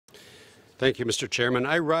Thank you, Mr. Chairman.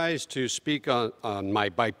 I rise to speak on my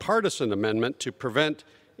bipartisan amendment to prevent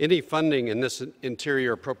any funding in this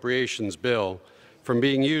Interior Appropriations bill from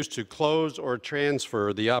being used to close or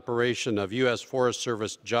transfer the operation of U.S. Forest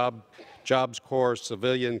Service Jobs Corps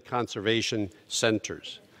Civilian Conservation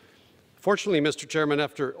Centers. Fortunately, Mr. Chairman,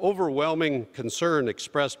 after overwhelming concern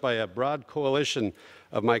expressed by a broad coalition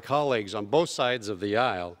of my colleagues on both sides of the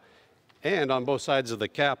aisle and on both sides of the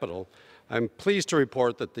Capitol, I'm pleased to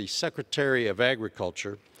report that the Secretary of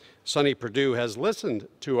Agriculture, Sonny Perdue, has listened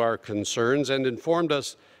to our concerns and informed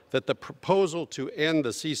us that the proposal to end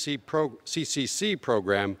the CCC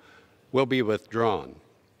program will be withdrawn.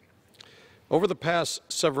 Over the past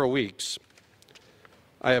several weeks,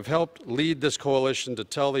 I have helped lead this coalition to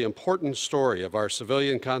tell the important story of our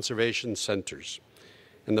civilian conservation centers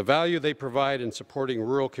and the value they provide in supporting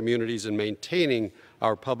rural communities and maintaining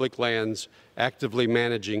our public lands, actively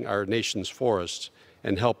managing our nation's forests,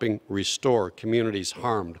 and helping restore communities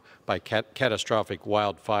harmed by catastrophic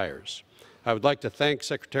wildfires. I would like to thank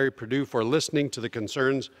Secretary Perdue for listening to the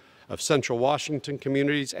concerns of Central Washington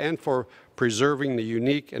communities and for preserving the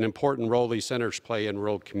unique and important role these centers play in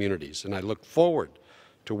rural communities. And I look forward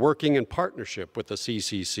to working in partnership with the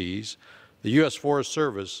CCCs, the U.S. Forest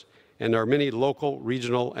Service, and our many local,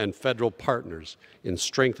 regional, and federal partners in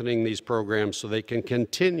strengthening these programs so they can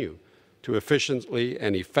continue to efficiently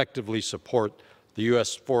and effectively support the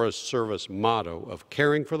U.S. Forest Service motto of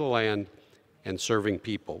caring for the land and serving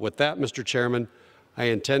people. With that, Mr. Chairman, I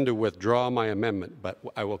intend to withdraw my amendment, but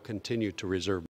I will continue to reserve